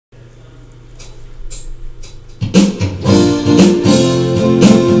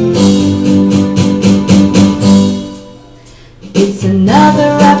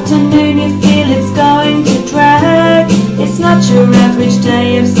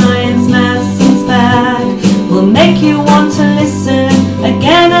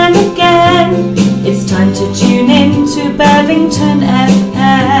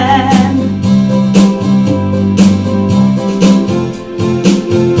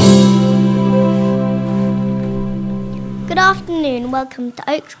and welcome to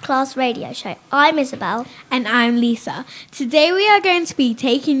Oak's Class Radio Show. I'm Isabel. And I'm Lisa. Today we are going to be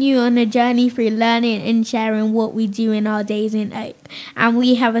taking you on a journey through learning and sharing what we do in our days in Oak. And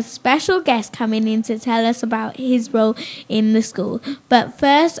we have a special guest coming in to tell us about his role in the school. But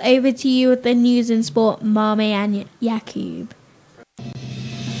first, over to you with the news and sport, Mame and Yakub.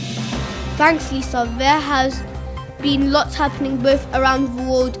 Thanks, Lisa. There has been lots happening both around the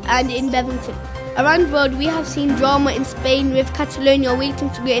world and in Bevington. Around the world, we have seen drama in Spain with Catalonia waiting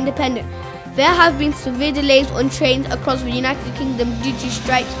to get independent. There have been severe delays on trains across the United Kingdom due to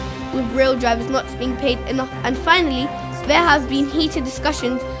strikes with rail drivers not being paid enough. And finally, there have been heated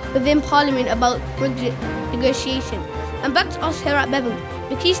discussions within Parliament about Brexit negotiation. And back to us here at Bevington.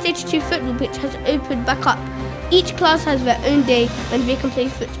 The Key Stage 2 football pitch has opened back up. Each class has their own day when they can play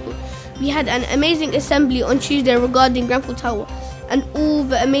football. We had an amazing assembly on Tuesday regarding Grenfell Tower and all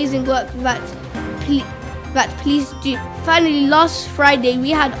the amazing work that police do. Finally, last Friday we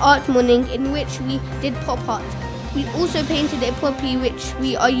had art morning in which we did pop art. We also painted a poppy which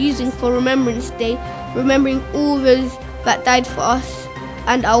we are using for Remembrance Day, remembering all those that died for us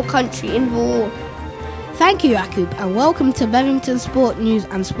and our country in the war. Thank you, Yakub, and welcome to Bevington Sport News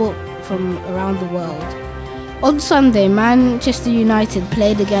and Sport from around the world. On Sunday, Manchester United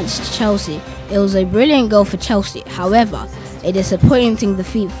played against Chelsea. It was a brilliant goal for Chelsea, however, a disappointing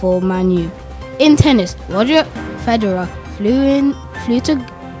defeat for Man U. In tennis, Roger Federer flew to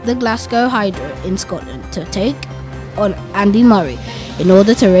the Glasgow Hydro in Scotland to take on Andy Murray in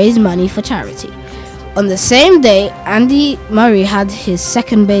order to raise money for charity. On the same day, Andy Murray had his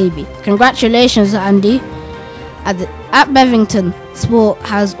second baby. Congratulations, Andy. At Bevington, sport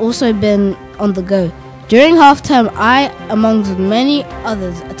has also been on the go. During half-term, I, amongst many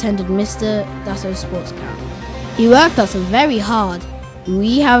others, attended Mr. Dasso's sports camp. He worked us very hard.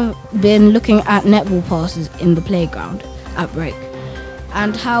 We have been looking at netball passes in the playground at break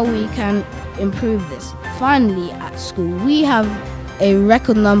and how we can improve this. Finally, at school, we have a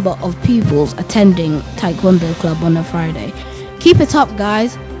record number of pupils attending Taekwondo Club on a Friday. Keep it up,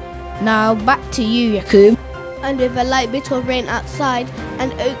 guys. Now, back to you, Yakub. And with a light bit of rain outside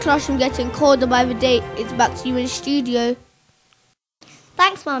and Oak Classroom getting colder by the day, it's back to you in the studio.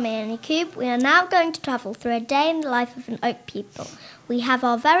 Thanks, Mame and Yakub. We are now going to travel through a day in the life of an Oak pupil. We have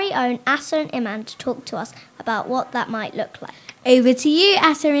our very own Asa and Iman to talk to us about what that might look like. Over to you,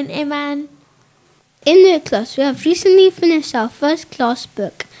 Asa and Iman. In Oak Class, we have recently finished our first class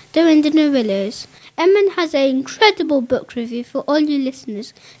book, The Wind and the Willows. Emin has an incredible book review for all you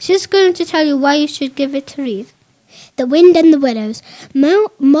listeners. She's going to tell you why you should give it a read. The Wind and the Willows.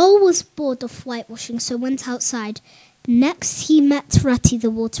 Mo was bored of whitewashing, so went outside. Next, he met Ratty the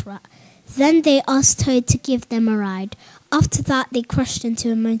water rat. Then they asked Toad to give them a ride. After that, they crashed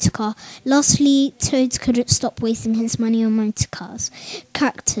into a motor car. Lastly, Toad couldn't stop wasting his money on motor cars.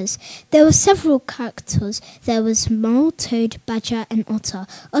 Characters. There were several characters. There was Mole, Toad, Badger and Otter.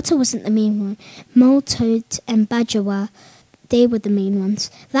 Otter wasn't the main one. Mole, Toad and Badger they were the main ones.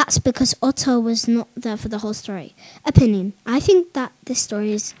 That's because Otter was not there for the whole story. Opinion. I think that this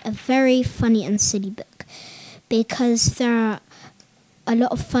story is a very funny and silly book because there are a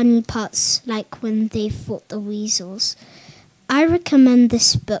lot of funny parts, like when they fought the weasels. I recommend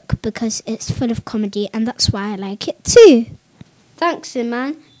this book because it's full of comedy and that's why I like it too. Thanks,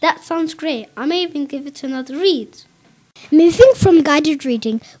 Iman. That sounds great. I may even give it another read. Moving from guided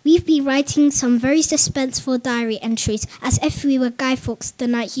reading, we've been writing some very suspenseful diary entries as if we were Guy Fawkes the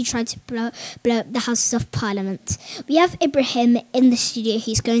night he tried to blow up the Houses of Parliament. We have Ibrahim in the studio.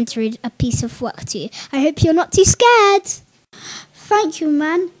 He's going to read a piece of work to you. I hope you're not too scared. Thank you,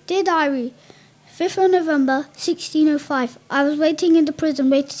 man. Dear Diary, 5th of November, 1605. I was waiting in the prison,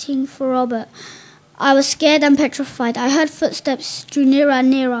 waiting for Robert. I was scared and petrified. I heard footsteps drew nearer and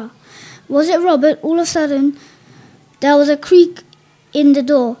nearer. Was it Robert? All of a sudden, there was a creak in the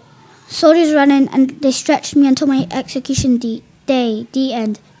door. Soldiers ran in and they stretched me until my execution day, the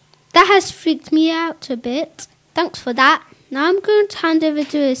end. That has freaked me out a bit. Thanks for that. Now I'm going to hand over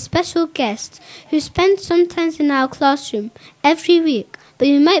to a special guest who spends some time in our classroom every week, but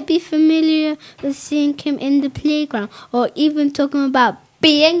you might be familiar with seeing him in the playground or even talking about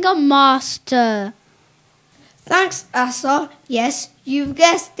being a master. Thanks, Asa. Yes, you've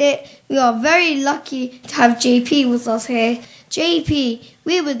guessed it. We are very lucky to have JP with us here. JP,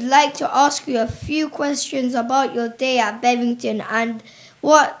 we would like to ask you a few questions about your day at Bevington and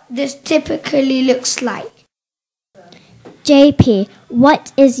what this typically looks like. JP,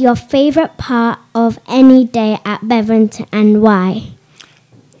 what is your favourite part of any day at Bevington and why?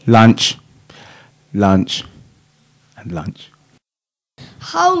 Lunch, and lunch.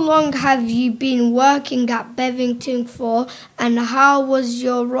 how long have you been working at Bevington for, and how was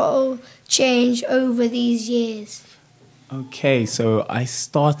your role changed over these years? Okay, so I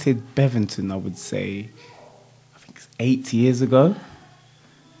started Bevington, I would say, I think it's 8 years ago.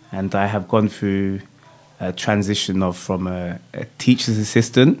 And I have gone through a transition from a teacher's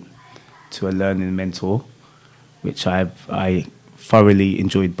assistant to a learning mentor, which I thoroughly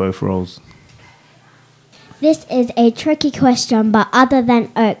enjoyed both roles. This is a tricky question, but other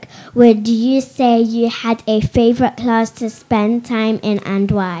than Oak, would you say you had a favourite class to spend time in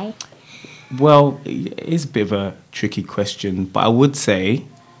and why? Well, it is a bit of a tricky question, but I would say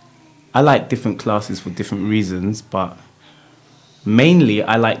I like different classes for different reasons, but mainly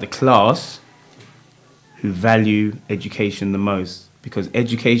I like the class who value education the most, because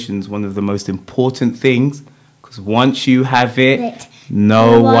education is one of the most important things, because once you have it,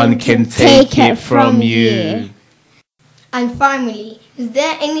 no one can take it from you. And finally, is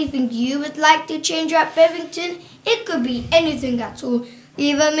there anything you would like to change at Bevington? It could be anything at all.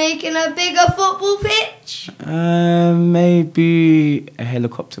 Even making a bigger football pitch? Maybe a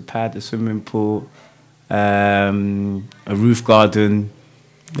helicopter pad, a swimming pool, a roof garden.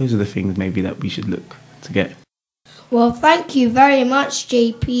 Those are the things maybe that we should look to get. Well, thank you very much,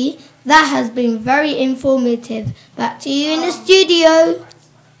 JP. That has been very informative. Back to you in the studio.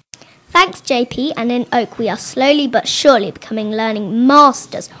 Thanks, JP, and in Oak we are slowly but surely becoming learning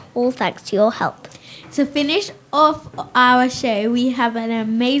masters, all thanks to your help. To finish off our show, we have an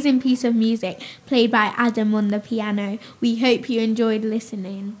amazing piece of music played by Adam on the piano. We hope you enjoyed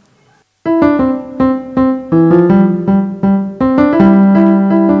listening.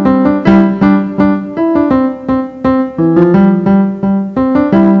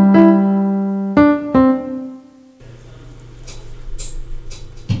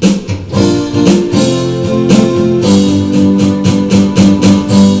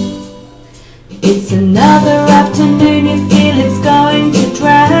 It's another afternoon, you feel it's going to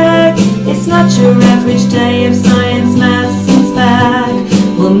drag. It's not your average day of science, maths and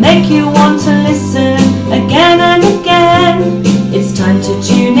spag. Will make you want to listen again and again. It's time to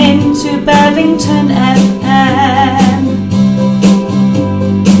tune in to Bevington FM.